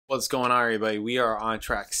What's going on, everybody? We are on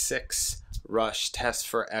track 6, Rush, Test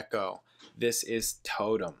for Echo. This is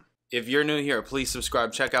Totem. If you're new here, please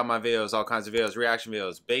subscribe. Check out my videos, all kinds of videos, reaction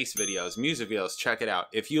videos, bass videos, music videos. Check it out.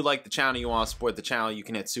 If you like the channel, you want to support the channel, you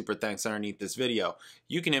can hit super thanks underneath this video.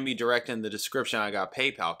 You can hit me direct in the description. I got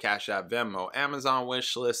PayPal, Cash App, Venmo, Amazon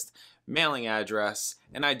wishlist, mailing address,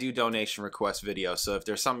 and I do donation request videos. So if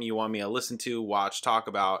there's something you want me to listen to, watch, talk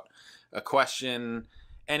about, a question,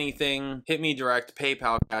 anything, hit me direct,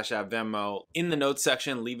 PayPal, Cash App, Venmo. In the notes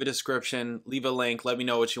section, leave a description, leave a link, let me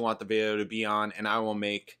know what you want the video to be on, and I will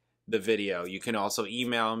make the video. You can also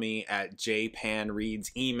email me at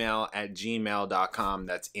jpanreadsemail@gmail.com.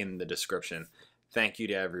 That's in the description. Thank you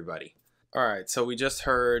to everybody. Alright, so we just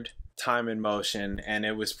heard Time in Motion, and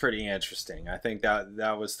it was pretty interesting. I think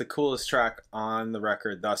that was the coolest track on the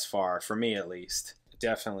record thus far, for me at least.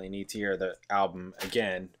 Definitely need to hear the album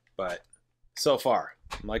again, but so far,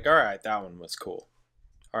 I'm like, alright, that one was cool.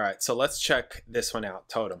 Alright, so let's check this one out.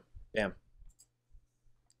 Totem. Bam.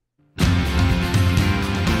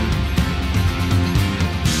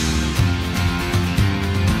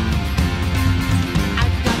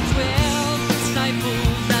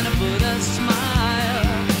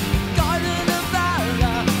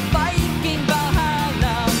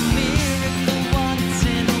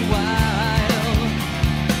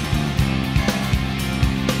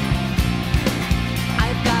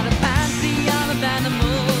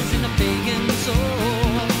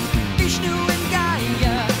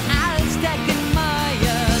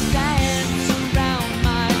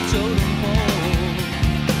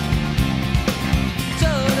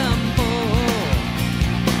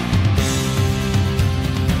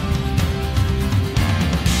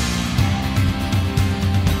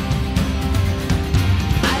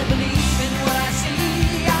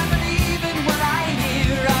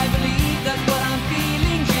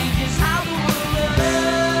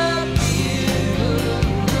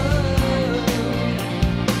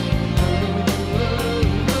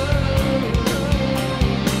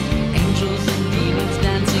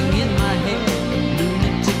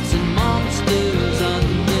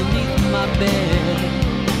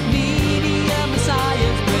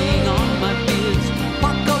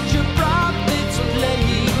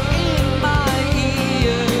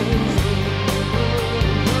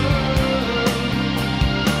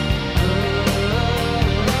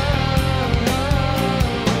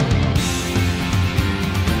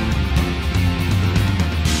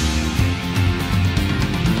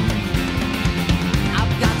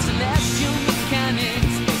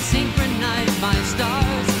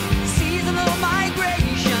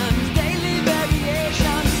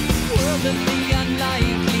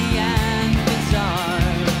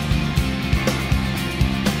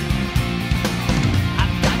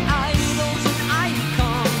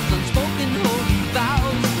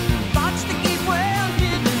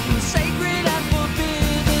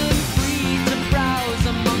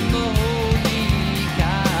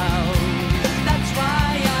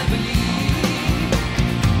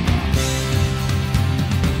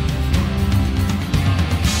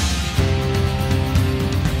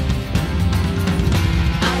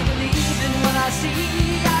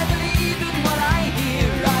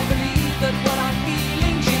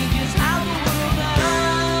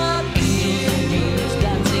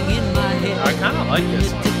 I like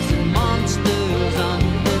this one.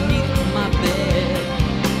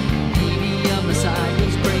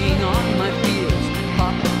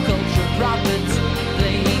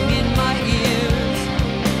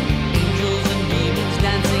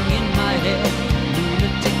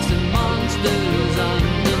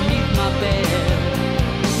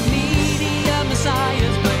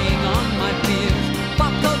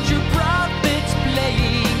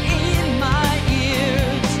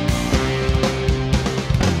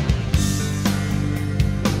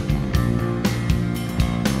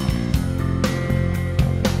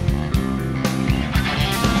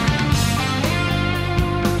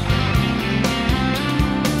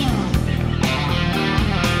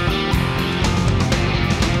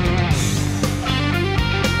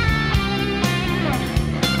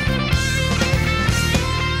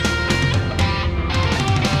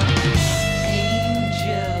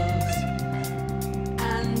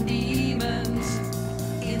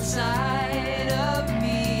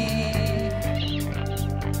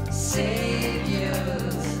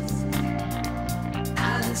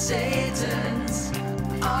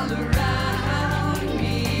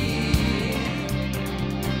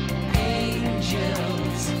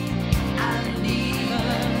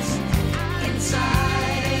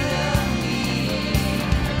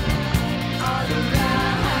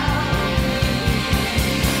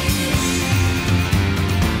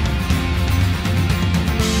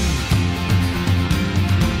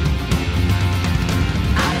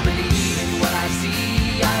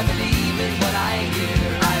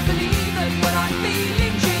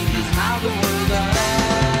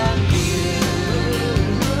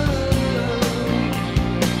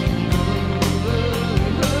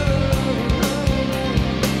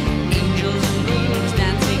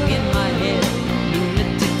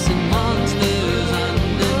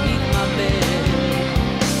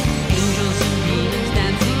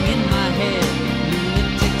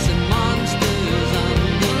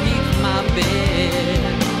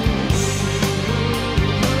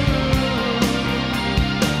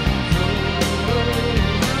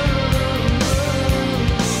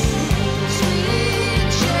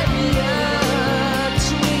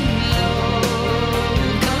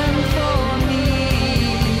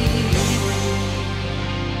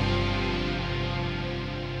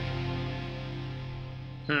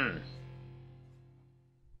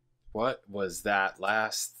 What was that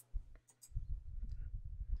last?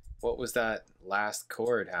 What was that last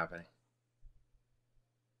chord happening?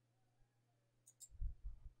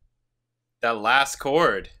 That last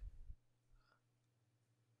chord.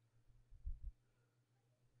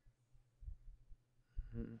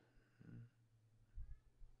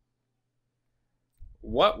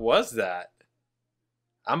 What was that?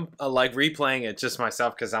 I'm like replaying it just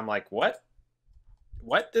myself because I'm like, what?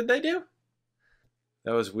 What did they do?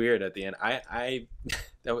 That was weird at the end.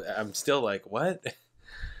 I'm still like, what?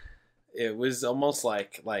 It was almost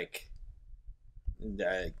like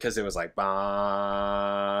because it was like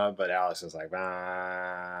bah, but Alex was like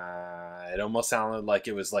bah. It almost sounded like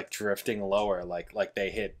it was like drifting lower, like they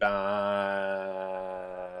hit bah.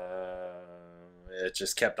 It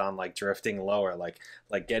just kept on like drifting lower, like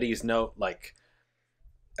Geddy's note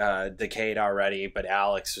decayed already, but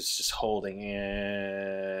Alex was just holding in.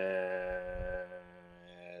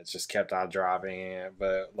 It just kept on dropping it,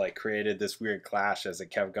 but like created this weird clash as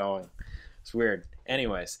it kept going. It's weird.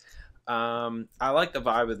 Anyways, I like the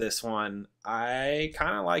vibe of this one. I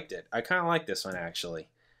kind of liked it. I kind of like this one actually.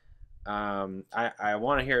 I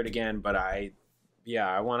want to hear it again, but I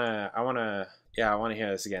want to hear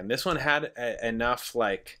this again. This one had enough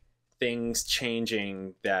like things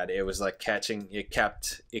changing that it was like catching. It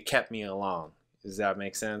kept me along. Does that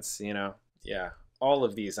make sense? You know? Yeah. All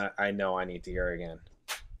of these I know I need to hear again.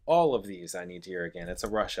 All of these I need to hear again. It's a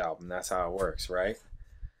Rush album. That's how it works, right?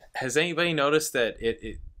 Has anybody noticed that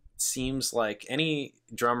it seems like any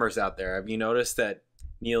drummers out there? Have you noticed that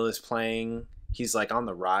Neil is playing? He's like on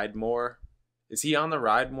the ride more. Is he on the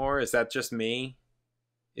ride more? Is that just me?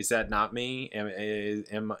 Is that not me?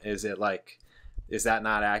 Is it like, is that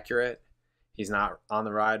not accurate? He's not on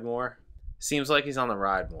the ride more? Seems like he's on the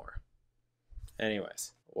ride more.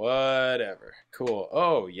 Anyways, whatever. Cool.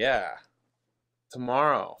 Oh, yeah.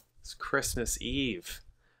 Tomorrow is Christmas Eve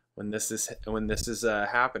when this is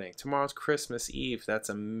happening. Tomorrow's Christmas Eve. That's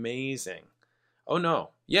amazing. Oh, no.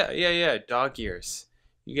 Yeah. Dog years.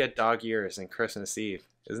 You get dog years and Christmas Eve.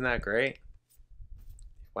 Isn't that great?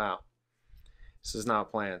 Wow. This was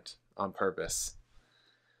not planned on purpose.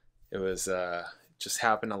 It was just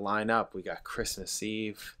happened to line up. We got Christmas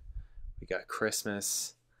Eve. We got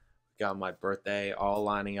Christmas. We got my birthday all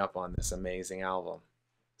lining up on this amazing album.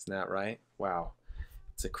 Isn't that right? Wow.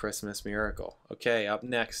 It's a Christmas miracle. Okay, up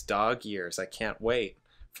next, Dog Years. I can't wait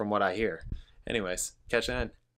from what I hear. Anyways, catch you then.